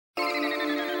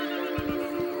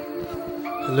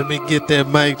Let me get that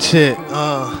mic check.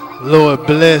 Lord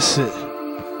bless it.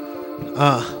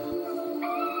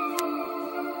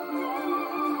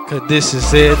 Cause this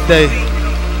is every day.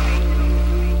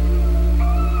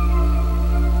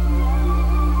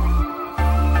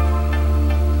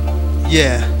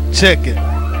 Yeah, check it.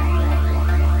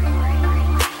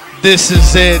 This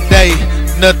is every day.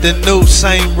 Nothing new,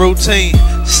 same routine.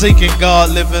 Seeking God,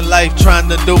 living life, trying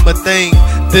to do my thing.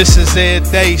 This is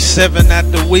every day, 7 out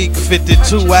the week,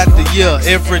 52 out the year.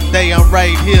 Every day I'm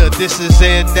right here. This is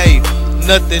every day.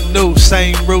 Nothing new,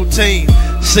 same routine.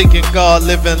 Seeking God,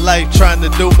 living life, trying to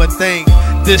do my thing.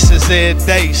 This is every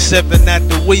day, 7 out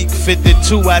the week,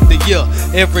 52 out the year.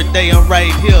 Every day I'm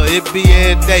right here, it be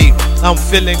every day. I'm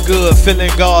feeling good,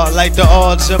 feeling God, like the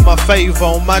odds in my favor.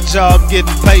 On my job,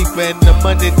 getting paper, and the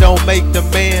money don't make the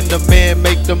man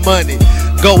make the money.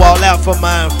 Go all out for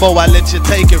mine, before I let you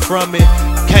take it from me.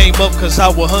 Came up cause I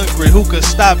was hungry, who could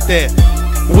stop that?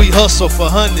 We hustle for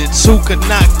hundreds, who could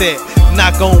knock that?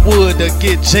 Knock on wood or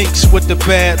get jinxed with the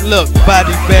bad luck.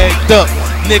 Body bagged up,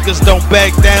 niggas don't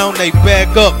back down, they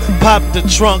back up. Pop the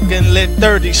trunk and let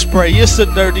 30 spray. It's a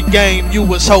dirty game, you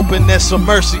was hoping that some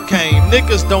mercy came.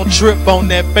 Niggas don't trip on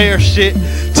that fair shit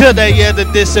till they at a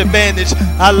disadvantage.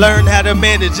 I learned how to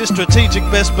manage, it's strategic,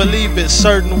 best believe it.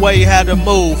 Certain way how to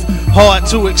move, hard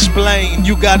to explain.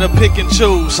 You gotta pick and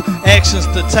choose, actions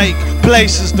to take,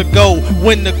 places to go,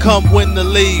 when to come, when to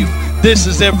leave. This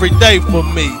is every day for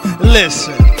me.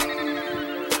 Listen.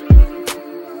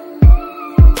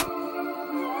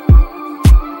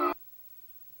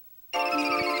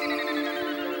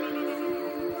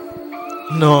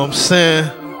 Know what I'm saying?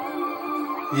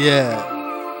 Yeah.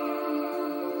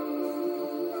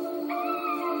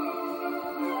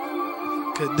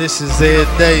 Cause this is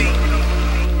every day.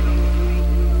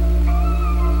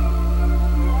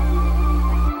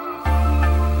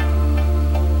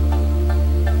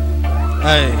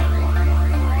 Hey,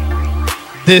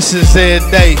 this is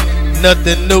every day,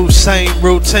 nothing new, same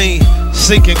routine.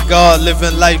 Seeking God,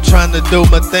 living life, trying to do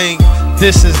my thing.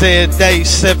 This is every day,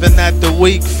 7 out the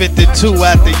week, 52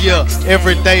 out the year.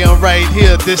 Every day I'm right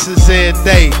here, this is every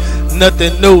day.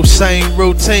 Nothing new, same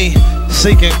routine.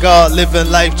 Seeking God, living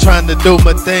life, trying to do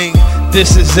my thing.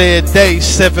 This is every day,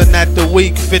 7 out the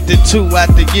week, 52 out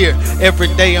the year.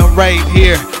 Every day I'm right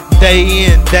here, day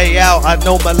in, day out. I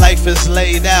know my life is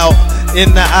laid out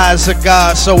in the eyes of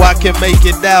God, so I can make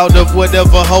it out of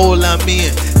whatever hole I'm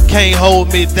in. Can't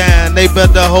hold me down, they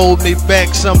better hold me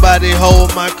back. Somebody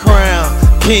hold my crown.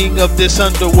 King of this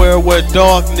underworld where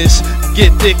darkness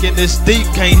get thick and it's deep.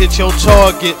 Can't hit your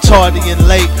target, tardy and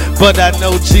late, but I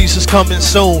know Jesus coming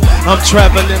soon. I'm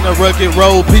traveling a rugged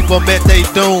road, people met they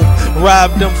doom.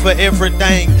 Robbed them for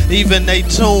everything, even they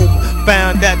tomb.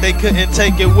 Found out they couldn't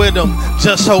take it with them.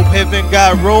 Just hope heaven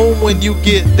got room when you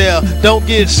get there. Don't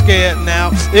get scared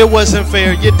now, it wasn't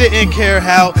fair. You didn't care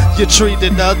how you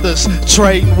treated others.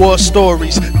 Trading war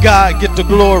stories, God get the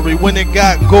glory. When it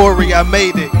got gory, I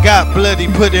made it. Got bloody,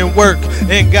 put in work,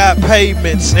 and got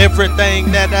payments.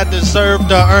 Everything that I deserved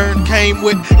to earn came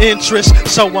with interest,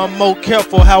 so I'm more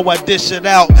careful how I dish it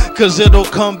out, cause it'll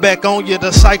come back on you.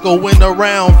 The cycle went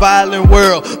around, violent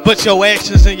world, but your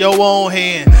actions in your own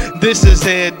hand. This is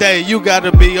every day, you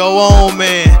gotta be your own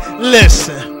man.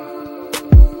 Listen.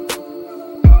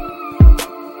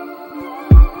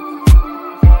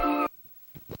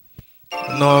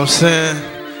 Know what I'm saying?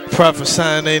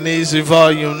 Prophesyin Ain't Easy,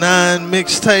 Volume 9,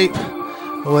 Mixtape.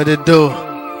 What it do?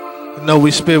 You know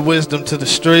we spit wisdom to the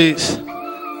streets. Know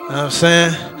what I'm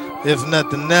saying? If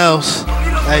nothing else,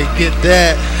 I get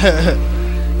that.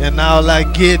 And all I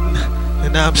get, you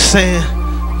know what I'm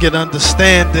saying? Get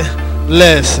understanding.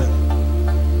 Listen.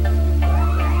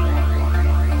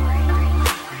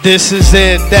 This is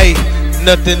every day,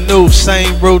 nothing new,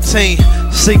 same routine.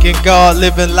 Seeking God,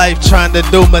 living life, trying to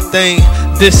do my thing.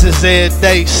 This is every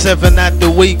day, 7 out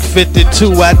the week,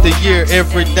 52 out the year.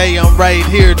 Every day I'm right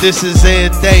here, this is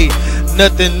every day.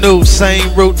 Nothing new,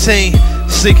 same routine.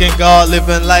 Seeking God,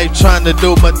 living life, trying to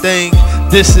do my thing.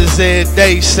 This is every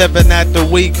day, 7 out the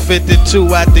week,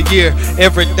 52 out the year.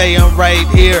 Every day I'm right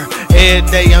here.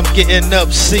 Every day I'm getting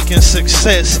up, seeking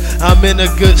success. I'm in a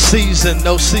good season,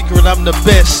 no secret I'm the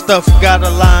best. Stuff gotta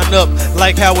line up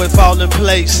like how it fall in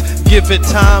place. Give it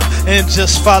time and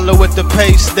just follow at the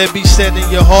pace that be set in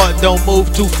your heart. Don't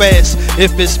move too fast.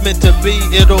 If it's meant to be,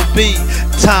 it'll be.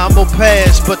 Time will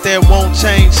pass, but that won't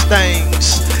change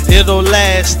things. It'll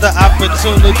last, the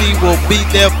opportunity will be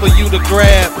there for you to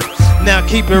grab. Now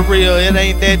keep it real, it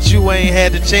ain't that you ain't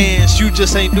had a chance, you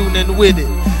just ain't do nothing with it.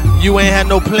 You ain't had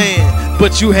no plan.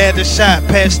 but you had a shot,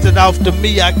 passed it off to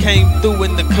me. I came through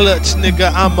in the clutch,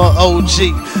 nigga, I'm a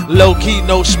OG. Low-key,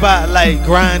 no spotlight,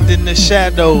 grind in the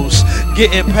shadows,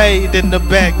 getting paid in the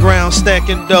background,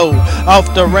 stacking dough.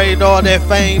 Off the radar, that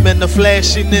fame and the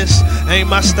flashiness ain't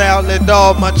my style at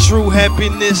all. My true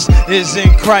happiness is in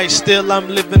Christ. Still I'm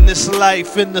living this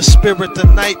life in the spirit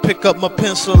tonight. Pick up my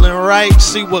pencil and write,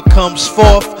 see what comes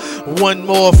forth. One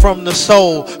more from the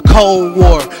soul. Cold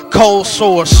war, cold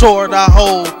sore, sword I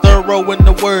hold, thorough in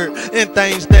the word, and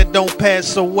things that don't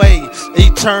pass away,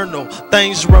 eternal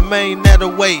things remain that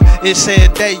away. It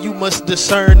said that you must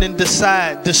discern and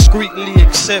decide, discreetly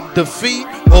accept defeat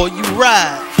or you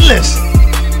ride. Listen.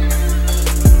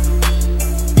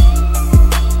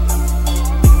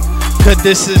 Cause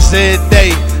this is every day,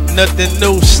 nothing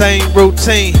new, same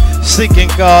routine. Seeking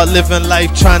God, living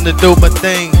life, trying to do my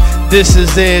thing. This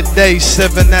is every day,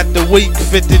 7 out the week,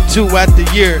 52 out the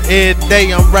year. Every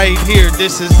day I'm right here,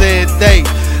 this is every day.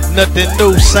 Nothing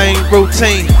new, same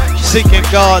routine. Seeking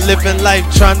God, living life,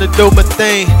 trying to do my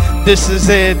thing. This is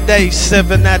every day,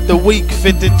 7 out the week,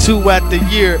 52 out the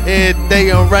year. Every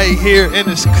day I'm right here and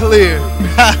it's clear.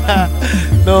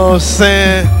 Know what I'm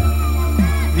saying?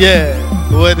 Yeah,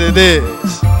 what it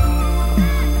is.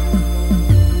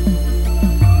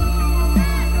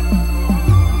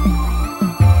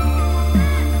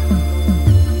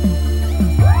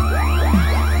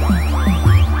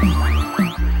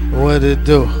 What it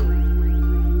do?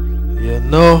 You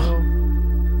know?